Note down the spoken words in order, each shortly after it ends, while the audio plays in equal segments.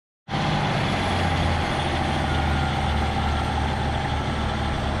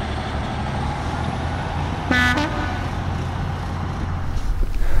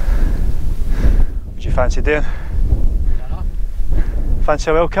fancy doing? Fancy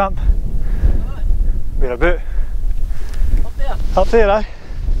a well camp? Aye. Where about? Up there. Up there, aye?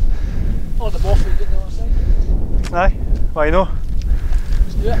 Or the bothy down the other side. Aye, why no?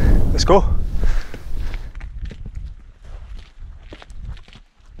 Let's do it. Let's go.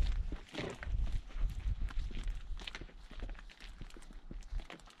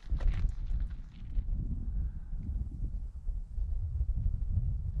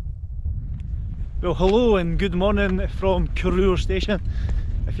 Well, hello and good morning from Corrour Station.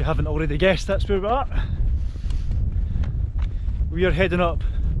 If you haven't already guessed, that's where we're at. We are heading up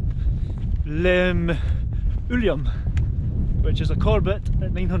Leum Uilleim, which is a Corbett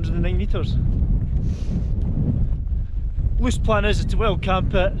at 909 metres. Loose plan is to well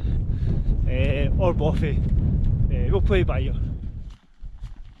camp it or bothy. We'll play by ear.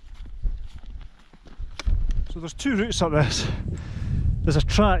 So there's two routes up this. There's a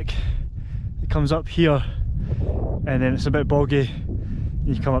track that comes up here and then it's a bit boggy.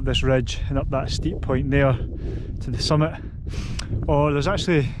 You come up this ridge and up that steep point there to the summit. Or there's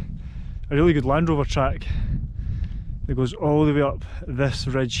actually a really good Land Rover track that goes all the way up this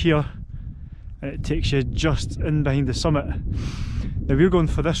ridge here and it takes you just in behind the summit. Now we're going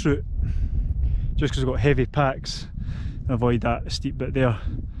for this route just because we've got heavy packs and avoid that steep bit there,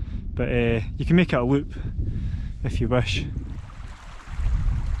 but you can make it a loop if you wish.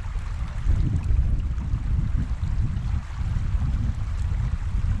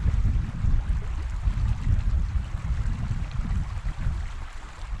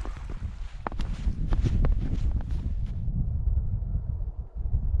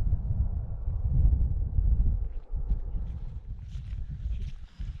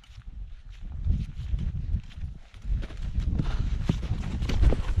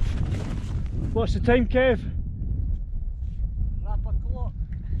 What's the time, Kev? Rap o'clock.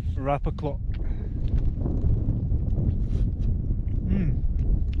 Rap o'clock.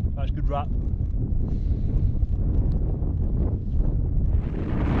 That's good rap.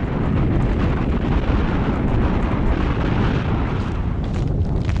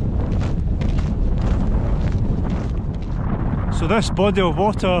 So this body of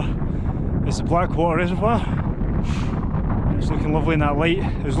water is the Blackwater reservoir. It's looking lovely in that light.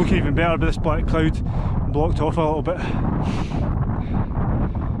 It was looking even better, but this black cloud blocked off a little bit.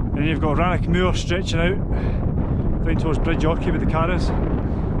 And then you've got Rannoch Moor stretching out down towards Bridge Orchie with the Carras.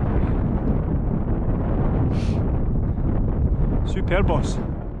 Superb, boss.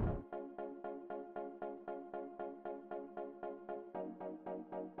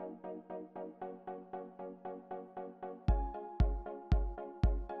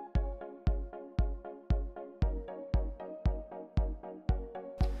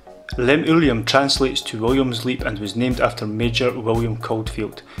 Leum Uilleim translates to William's Leap and was named after Major William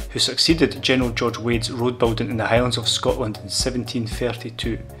Caulfield, who succeeded General George Wade's road building in the Highlands of Scotland in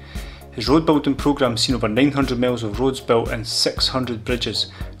 1732. His road building programme seen over 900 miles of roads built and 600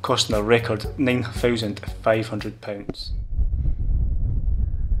 bridges, costing a record £9,500.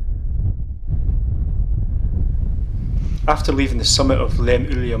 After leaving the summit of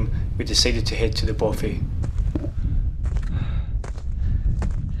Leum Uilleim, we decided to head to the bothy.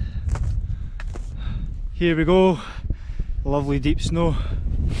 Here we go, lovely deep snow.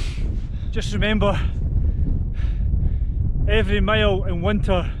 Just remember, every mile in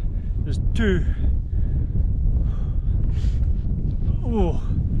winter is 2. Oh,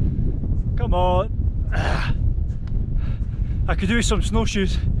 come on. I could do with some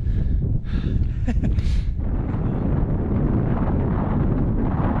snowshoes.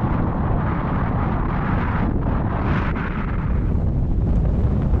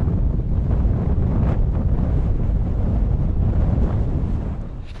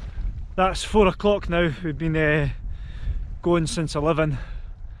 That's 4 o'clock now. We've been going since 11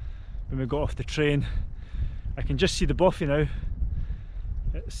 when we got off the train. I can just see the bothy now.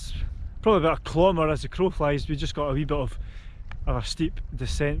 It's probably about 1 kilometre as the crow flies. We just got a wee bit of a steep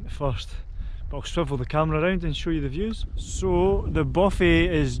descent first, but I'll swivel the camera around and show you the views. So the bothy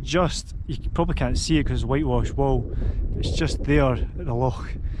is just, you probably can't see it because it's whitewashed wall, it's just there at the loch,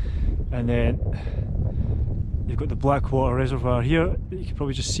 and then you've got the Blackwater reservoir here that you can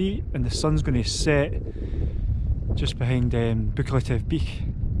probably just see, and the sun's going to set just behind Buccleuch Beak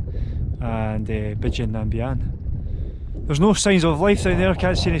and Bidgin Nambian. There's no signs of life down there. I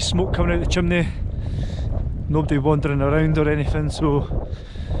can't see any smoke coming out the chimney, nobody wandering around or anything, so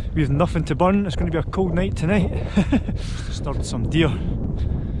we have nothing to burn. It's going to be a cold night tonight. Disturbed some deer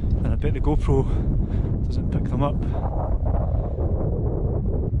and I bet the GoPro doesn't pick them up.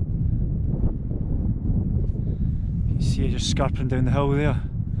 You see it just scarping down the hill there.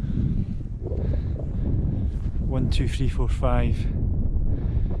 1, 2, 3, 4, 5.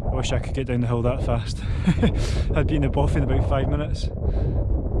 I wish I could get down the hill that fast. I'd be in the bothy in about 5 minutes.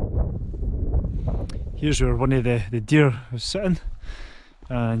 Here's where one of the deer was sitting,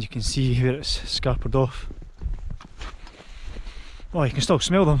 and you can see where it's scarpered off. Oh, you can still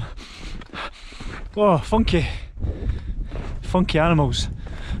smell them. Oh, funky. Funky animals.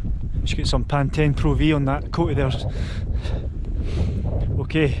 Just get some Pantene Pro V on that coat of theirs.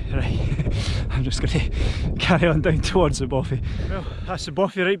 Okay, right. I'm just going to carry on down towards the bothy. Well, that's the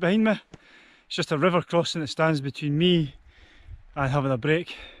bothy right behind me. It's just a river crossing that stands between me and having a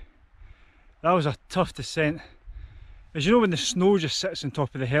break. That was a tough descent. As you know, when the snow just sits on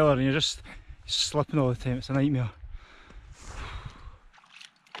top of the heller and you're just slipping all the time, it's a nightmare.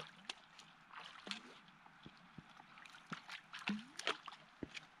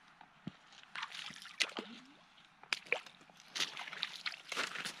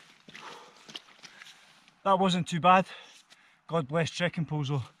 That wasn't too bad. God bless trekking poles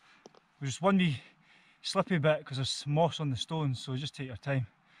though. There was just one wee slippy bit because there's moss on the stones, so just take your time.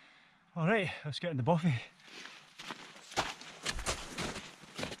 Alright, let's get in the bothy.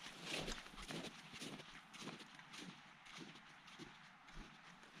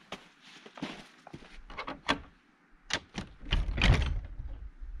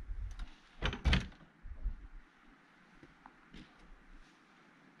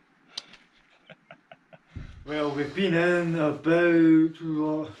 Well, we've been in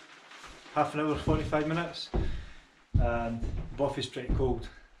about half an hour, 45 minutes, and the bothy's pretty cold.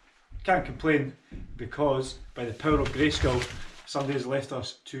 Can't complain because, by the power of Grayskull, somebody's left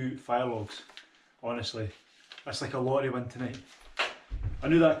us 2 fire logs. Honestly, that's like a lottery win tonight. I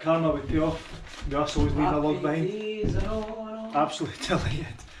knew that karma would pay off. We us always leaving a log behind. Days, I know. Absolutely delighted.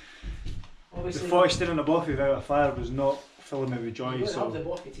 Obviously, The thought of staying in a bothy without a fire was not filling me with joy. you So have the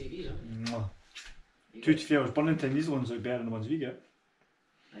bothy TVs, huh? 2 to 3 hours burning time, these ones look better than the ones we get.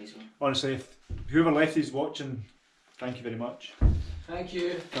 Nice one. Honestly, if whoever left these watching, thank you very much. Thank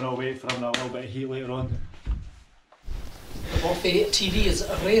you. And I'll wait for having a little bit of heat later on. The bothy TV is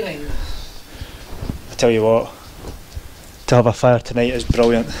raining. I tell you what, to have a fire tonight is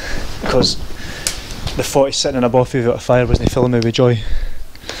brilliant, because the thought of sitting in a bothy without a fire wasn't filling me with joy.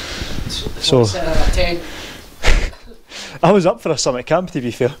 So Sitting in a tent. I was up for a summit camp, to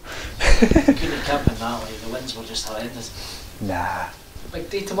be fair. Couldn't camp in that way, the winds were just horrendous. Nah. Big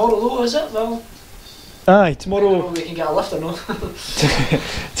day tomorrow though, is it? Well, Aye, I don't know tomorrow. if we can get a lift or not.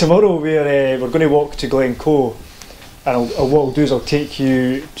 Tomorrow we're going to walk to Glen Coe, and what I'll do is I'll take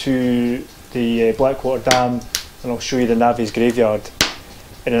you to the Blackwater Dam, and I'll show you the Navvies graveyard,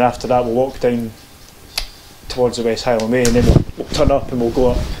 and then after that we'll walk down towards the West Highland Way, and then we'll turn up and we'll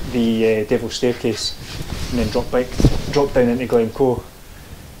go up the Devil's Staircase, and then drop down into Glen Coe.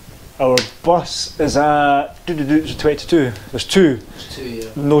 Our bus is at 22. There's 2. There's 2, yeah.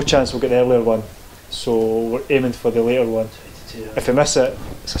 No chance we'll get the earlier one, so we're aiming for the later one. 22, right. If we miss it,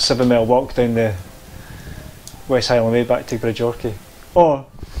 it's a 7-mile walk down the West Highland Way back to Bridgeorchy, or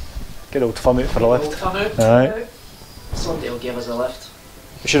get the old thumb out for a lift. Thumb out. Aye. Somebody will give us a lift.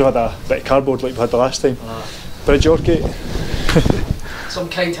 We should have had a bit of cardboard like we had the last time. Bridgeorchy. Some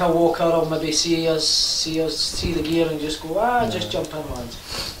kind hill walker will maybe see the gear and just go, just jump in,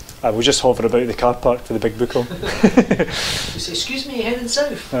 lads. We'll just hover about the car park for the big book on. You say, excuse me, heading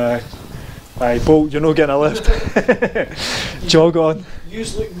south. Aye, Bolt, you're not getting a lift. Jog on.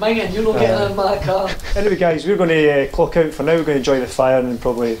 Yous look minging, you're not getting in my car. Anyway guys, we're going to clock out for now. We're going to enjoy the fire and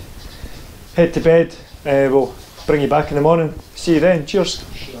probably head to bed. We'll bring you back in the morning. See you then. Cheers.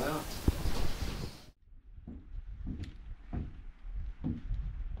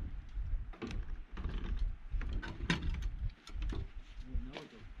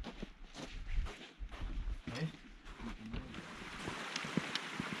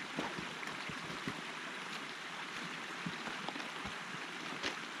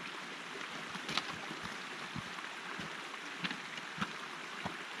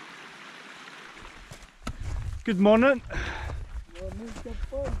 Good morning.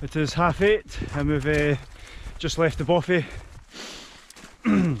 It is 8:30 and we've just left the bothy.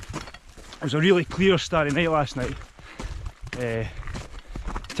 It was a really clear starry night last night.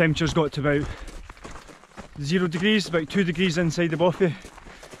 Temperatures got to about 0 degrees, about 2 degrees inside the bothy,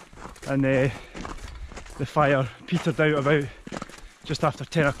 and the fire petered out about just after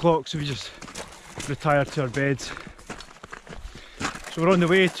 10 o'clock, so we just retired to our beds. So we're on the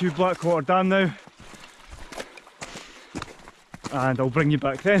way to Blackwater Dam now, and I'll bring you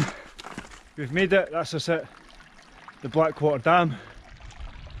back then. We've made it, that's us at the Blackwater Dam.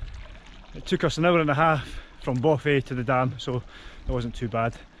 It took us an hour and a half from bothy to the dam, so it wasn't too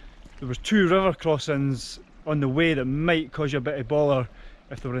bad. There was 2 river crossings on the way that might cause you a bit of bother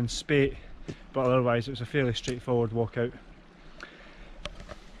if they were in spate, but otherwise it was a fairly straightforward walk out.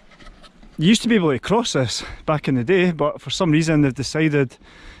 You used to be able to cross this back in the day, but for some reason they've decided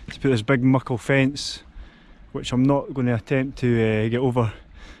to put this big muckle fence, which I'm not going to attempt to get over.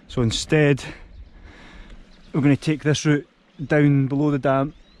 So instead we're going to take this route down below the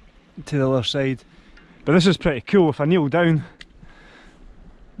dam to the other side. But this is pretty cool. If I kneel down,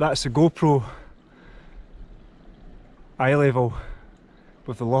 that's the GoPro eye level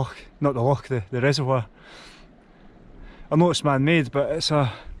with the loch, not the loch, the reservoir. I know it's man-made, but it's an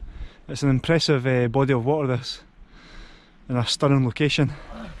impressive body of water, this, in a stunning location.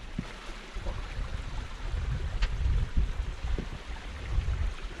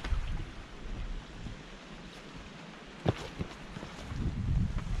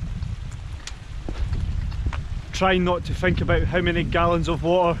 Try not to think about how many gallons of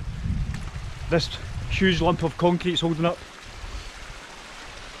water this huge lump of concrete is holding up.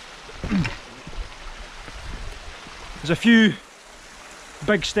 There's a few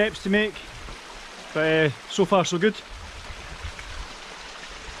big steps to make, but so far so good.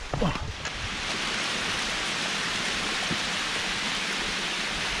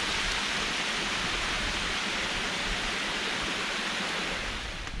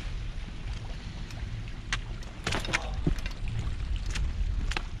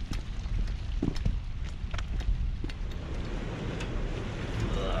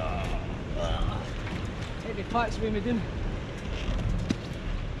 Packs away me doing.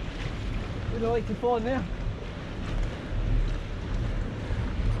 Would I like to fall in there?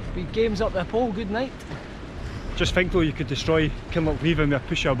 Big games up the pole, good night. Just think though, you could destroy Loch Chiarain with a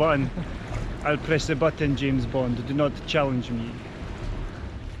push of a button. I'll press the button, James Bond, do not challenge me.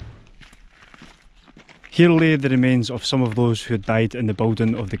 Here lay the remains of some of those who had died in the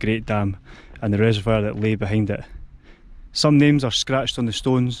building of the Great Dam and the reservoir that lay behind it. Some names are scratched on the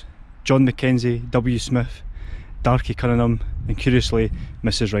stones: John Mackenzie, W. Smith, Darkie Cunningham, and curiously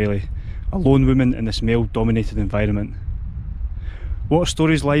Mrs. Riley, a lone woman in this male-dominated environment. What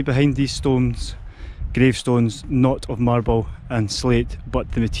stories lie behind these stones, gravestones not of marble and slate,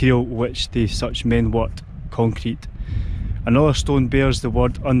 but the material which they such men worked, concrete? Another stone bears the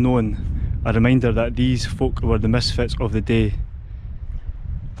word unknown, a reminder that these folk were the misfits of the day.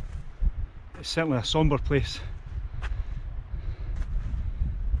 It's certainly a sombre place,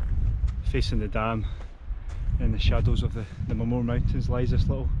 facing the dam. In the shadows of the Mamore Mountains lies this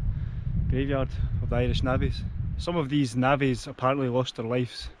little graveyard of the Irish Navvies. Some of these Navvies apparently lost their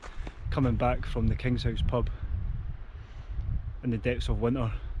lives coming back from the King's House pub in the depths of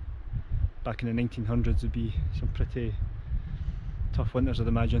winter. Back in the 1900s would be some pretty tough winters, I'd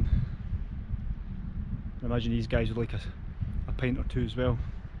imagine. I imagine these guys would like a pint or two as well.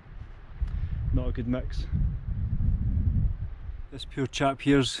 Not a good mix. This poor chap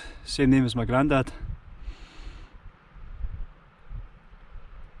here's same name as my granddad.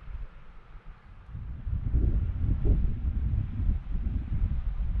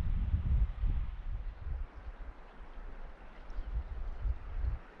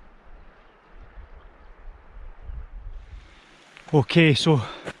 Okay, so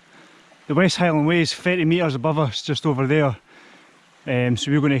the West Highland Way is 30 metres above us, just over there. So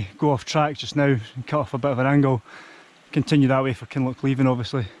we're going to go off track just now and cut off a bit of an angle. Continue that way for Loch Chiarain,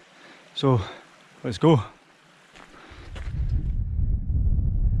 obviously. So let's go.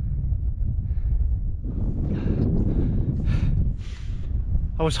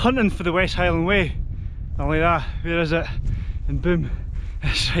 I was hunting for the West Highland Way, and like that, where is it? And boom,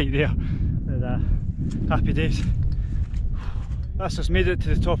 it's right there. Happy days. That's just made it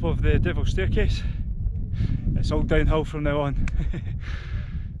to the top of the Devil's Staircase. It's all downhill from now on.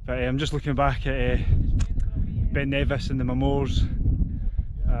 But I'm just looking back at Ben Nevis and the Mamores,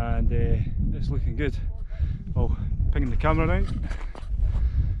 and it's looking good. Oh, pinging the camera around.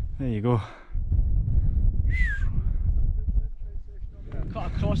 There you go. Cut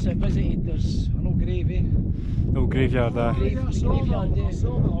across it, visited, there's an old grave, eh? Old graveyard there. Graveyard, I saw that on you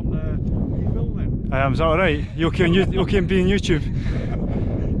filming. I am, is that alright? You okay on being YouTube?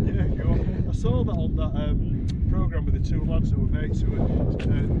 Yeah, go. I saw that on that programme with the two lads who were mates who were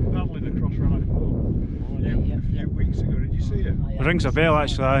paddling across Rannoch Moor a few weeks ago. Did you see it? It rings a bell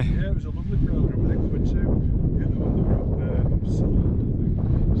actually, aye. Yeah, it was a lovely programme. I think there were two. Yeah, they were up Sunderland,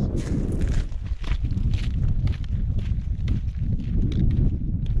 I think.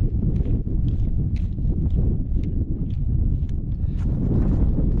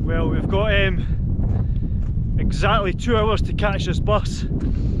 Well, we've got exactly 2 hours to catch this bus,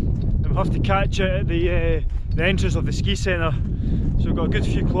 and we'll have to catch it at the entrance of the ski centre, so we've got a good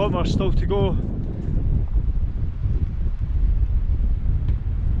few kilometres still to go.